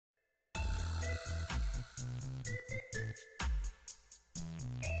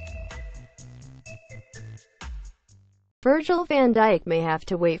Virgil van Dijk may have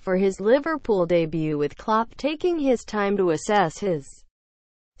to wait for his Liverpool debut, with Klopp taking his time to assess his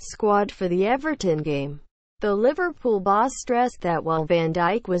squad for the Everton game. The Liverpool boss stressed that while Van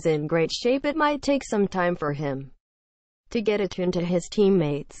Dijk was in great shape, it might take some time for him to get attuned to his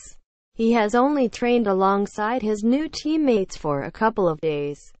teammates. He has only trained alongside his new teammates for a couple of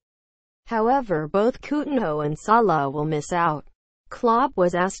days. However, both Coutinho and Salah will miss out. Klopp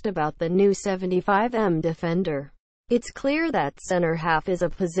was asked about the new 75M defender. It's clear that centre-half is a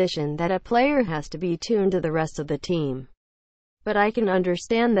position that a player has to be tuned to the rest of the team. But I can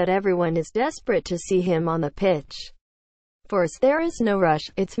understand that everyone is desperate to see him on the pitch. For us, there is no rush.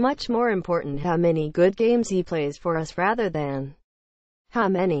 It's much more important how many good games he plays for us rather than how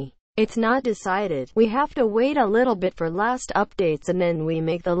many. It's not decided. We have to wait a little bit for last updates and then we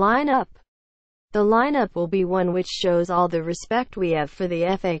make the lineup. The lineup will be one which shows all the respect we have for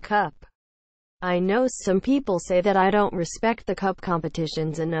the FA Cup. I know some people say that I don't respect the cup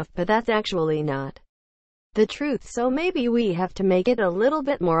competitions enough, but that's actually not the truth, so maybe we have to make it a little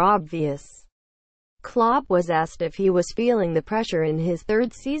bit more obvious. Klopp was asked if he was feeling the pressure in his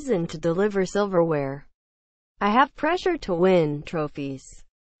third season to deliver silverware. I have pressure to win trophies.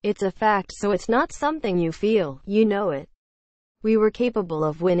 It's a fact, so it's not something you feel, you know it. We were capable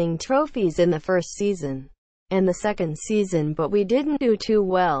of winning trophies in the first season and the second season, but we didn't do too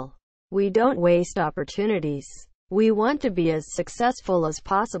well. We don't waste opportunities. We want to be as successful as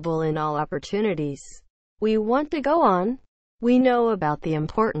possible in all opportunities. We want to go on. We know about the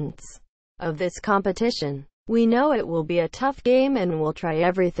importance of this competition. We know it will be a tough game and we'll try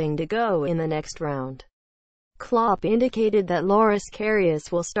everything to go in the next round. Klopp indicated that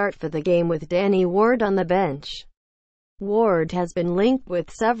Karius will start for the game with Danny Ward on the bench. Ward has been linked with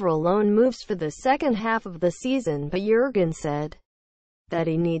several loan moves for the second half of the season, but Jurgen said that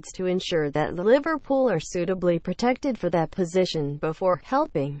he needs to ensure that Liverpool are suitably protected for that position before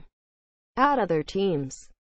helping out other teams.